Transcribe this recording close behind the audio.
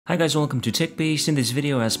Hi guys, welcome to TechBased. In this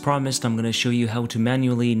video, as promised, I'm going to show you how to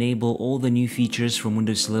manually enable all the new features from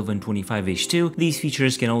Windows 11 25H2. These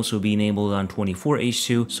features can also be enabled on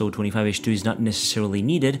 24H2, so 25H2 is not necessarily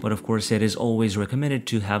needed, but of course it is always recommended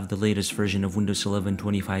to have the latest version of Windows 11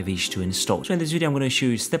 25H2 installed. So in this video, I'm going to show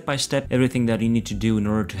you step by step everything that you need to do in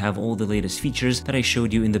order to have all the latest features that I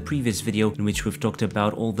showed you in the previous video, in which we've talked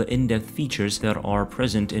about all the in-depth features that are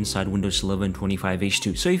present inside Windows 11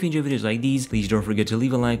 25H2. So if you enjoy videos like these, please don't forget to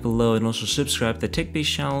leave a like below and also subscribe to the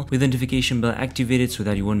TechBased channel with the notification bell activated so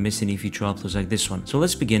that you won't miss any future uploads like this one. So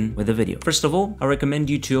let's begin with the video. First of all, I recommend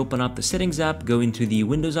you to open up the settings app, go into the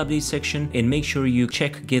Windows update section, and make sure you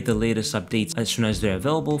check get the latest updates as soon as they're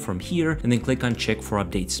available from here, and then click on check for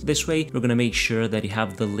updates. This way we're going to make sure that you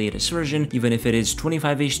have the latest version, even if it is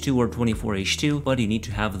 25H2 or 24H2, but you need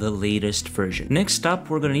to have the latest version. Next up,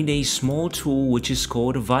 we're going to need a small tool which is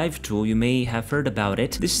called Vive tool. You may have heard about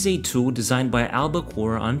it. This is a tool designed by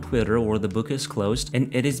Albacore on Twitter, or the book is closed,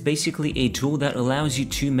 and it is basically a tool that allows you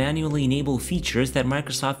to manually enable features that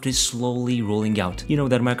Microsoft is slowly rolling out. You know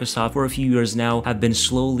that Microsoft for a few years now have been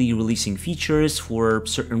slowly releasing features for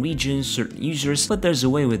certain regions, certain users, but there's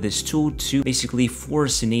a way with this tool to basically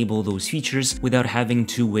force enable those features without having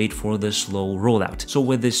to wait for the slow rollout. So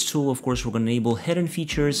with this tool, of course, we're going to enable hidden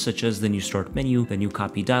features such as the new start menu, the new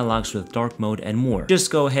copy dialogues with dark mode, and more.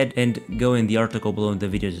 Just go ahead and go in the article below in the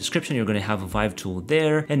video description. You're going to have a Vive tool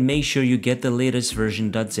there, and make sure you get the latest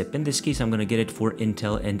version .zip. In this case, I'm going to get it for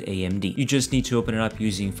Intel and AMD. You just need to open it up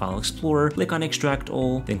using File Explorer, click on Extract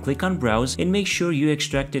All, then click on Browse, and make sure you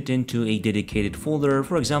extract it into a dedicated folder.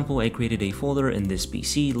 For example, I created a folder in this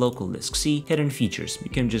PC, Local Disk C, Hidden Features. You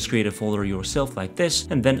can just create a folder yourself like this,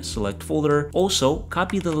 and then select Folder. Also,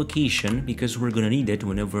 copy the location because we're going to need it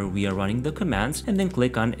whenever we are running the commands, and then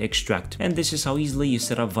click on Extract. And this is how easily you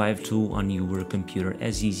set up Vive tool on your computer,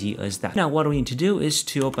 as easy as that. Now, what we need to do is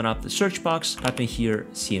to open up the search box, type in here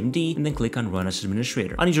CMD, and then click on Run as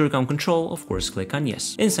Administrator. On user account control, of course, click on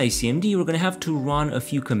Yes. Inside CMD, we're going to have to run a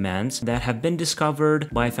few commands that have been discovered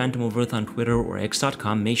by Phantom of Earth on Twitter or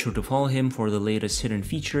X.com. Make sure to follow him for the latest hidden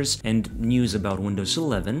features and news about Windows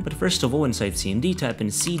 11. But first of all, inside CMD, type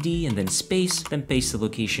in CD and then space, then paste the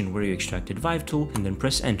location where you extracted Vive tool, and then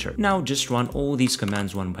press enter. Now just run all these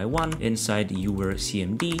commands one by one inside your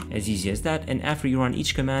CMD, as easy as that. And after you run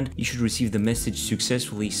each command, you should receive the message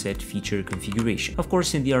successfully set feature configuration. Of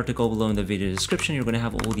course, in the article below in the video description, you're going to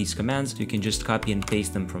have all these commands, so you can just copy and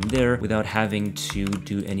paste them from there without having to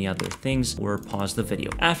do any other things or pause the video.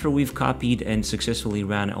 After we've copied and successfully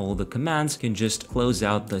ran all the commands, you can just close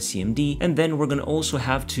out the CMD, and then we're going to also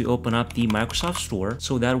have to open up the Microsoft Store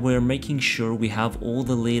so that we're making sure we have all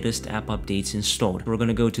the latest app updates installed. We're going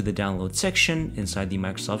to go to the download section inside the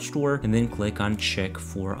Microsoft Store and then click on check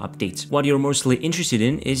for updates. What you're mostly interested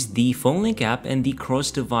in is the phone link app and the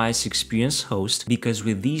cross-device experience host, because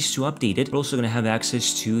with these two updated, we're also going to have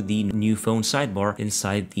access to the new phone sidebar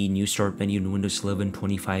inside the new start menu in Windows 11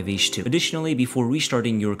 25H2. Additionally, before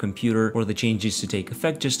restarting your computer or the changes to take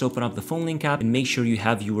effect, just open up the phone link app and make sure you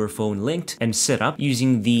have your phone linked and set up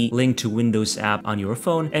using the link to Windows app on your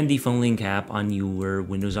phone and the phone link app on your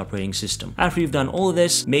Windows operating system. After you've done all of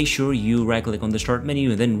this, make sure you right click on the start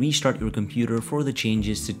menu and then restart your computer for the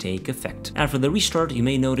changes to take effect. After the restart, you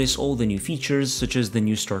may notice all the new features such as the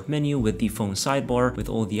new start menu with the phone sidebar with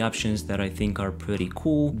all the options that I think are pretty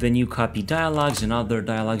cool, the new copy dialogues and other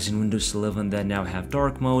dialogues in Windows 11 that now have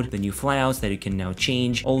dark mode, the new flyouts that you can now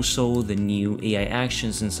change, also the new AI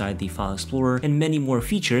actions inside the File Explorer, and many more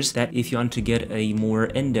features that if you want to get a more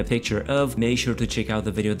in-depth picture of, make sure to check out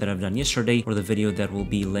the video that I've done yesterday or the video that will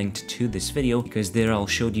be linked to this video, because there I'll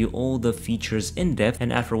show you all the features in depth.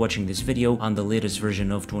 And after watching this video on the latest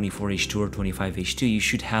version of 24H2 or 25H2, you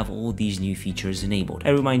should have all these new features enabled. I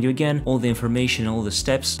remind you again, all the information, all the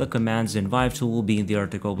steps, the commands, and Vive tool will be in the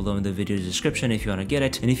article below in the video description if you want to get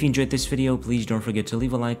it. And if you enjoyed this video, please don't forget to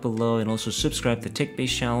leave a like below and also subscribe to the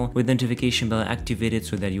TechBased channel with the notification bell activated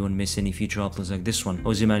so that you won't miss any future uploads like this one. I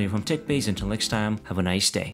was Emmanuel from TechBased. Until next time, have a nice day.